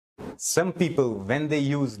Some people, when they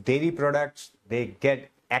use dairy products, they get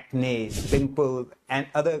acne, pimples, and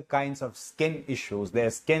other kinds of skin issues. Their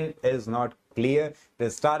skin is not clear. They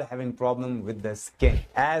start having problem with the skin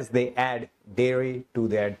as they add dairy to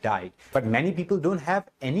their diet. But many people don't have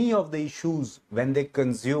any of the issues when they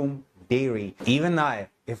consume dairy. Even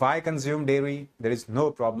if I consume dairy, there is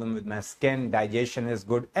no problem with my skin, digestion is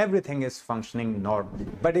good, everything is functioning normal.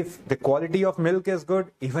 But if the quality of milk is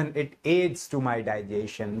good, even it aids to my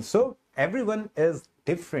digestion. So everyone is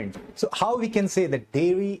different. So how we can say that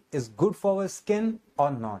dairy is good for our skin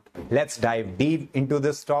or not? Let's dive deep into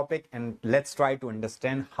this topic and let's try to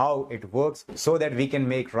understand how it works so that we can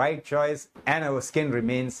make right choice and our skin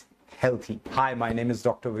remains healthy. Hi, my name is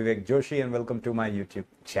Dr. Vivek Joshi and welcome to my YouTube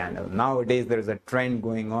channel. Nowadays there is a trend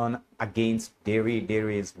going on against dairy.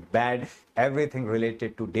 Dairy is bad. Everything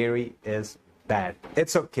related to dairy is bad.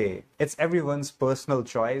 It's okay. It's everyone's personal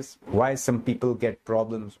choice why some people get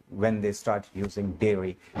problems when they start using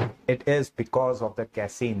dairy. It is because of the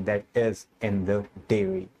casein that is in the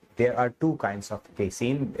dairy. There are two kinds of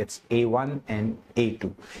casein. It's A1 and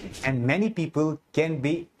A2. And many people can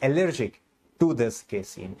be allergic to this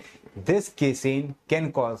casein. This casein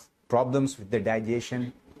can cause problems with the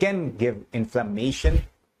digestion, can give inflammation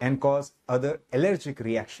and cause other allergic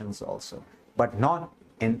reactions also, but not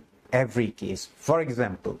in every case. For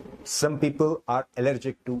example, some people are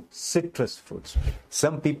allergic to citrus fruits.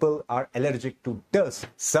 Some people are allergic to dust.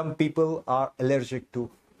 Some people are allergic to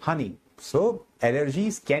honey. So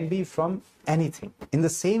allergies can be from anything. In the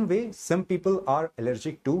same way, some people are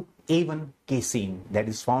allergic to A1 casein that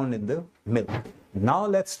is found in the milk. Now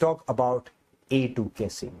let's talk about A2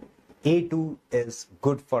 casein. A2 is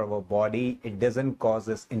good for our body. It doesn't cause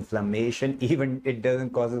us inflammation. Even it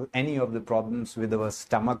doesn't cause us any of the problems with our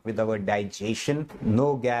stomach, with our digestion.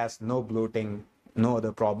 No gas, no bloating, no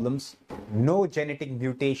other problems. No genetic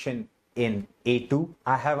mutation in A2.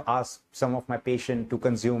 I have asked some of my patients to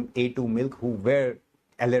consume A2 milk who were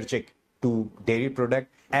allergic to dairy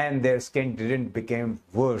product and their skin didn't become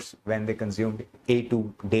worse when they consumed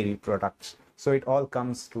A2 dairy products. So it all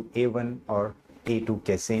comes to A1 or A2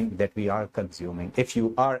 casein that we are consuming if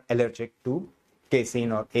you are allergic to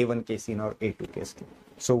casein or A1 casein or A2 casein.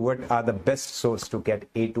 So what are the best source to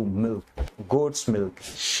get A2 milk? Goat's milk,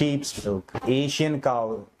 sheep's milk, Asian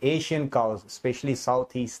cows, especially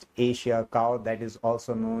Southeast Asia cow, that is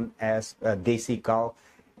also known as desi cow,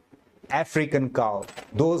 African cow.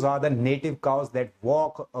 Those are the native cows that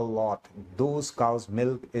walk a lot. Those cows'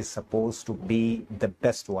 milk is supposed to be the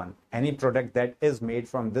best one. Any product that is made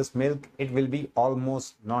from this milk, it will be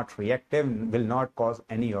almost not reactive, will not cause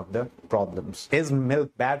any of the problems. Is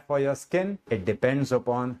milk bad for your skin? It depends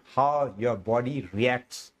upon how your body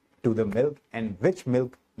reacts to the milk and which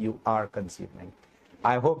milk you are consuming.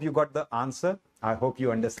 I hope you got the answer. I hope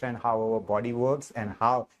you understand how our body works and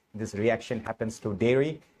how this reaction happens to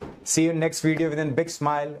dairy. See you in next video with a big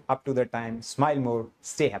smile. Up to the time, smile more,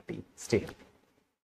 stay happy, stay healthy.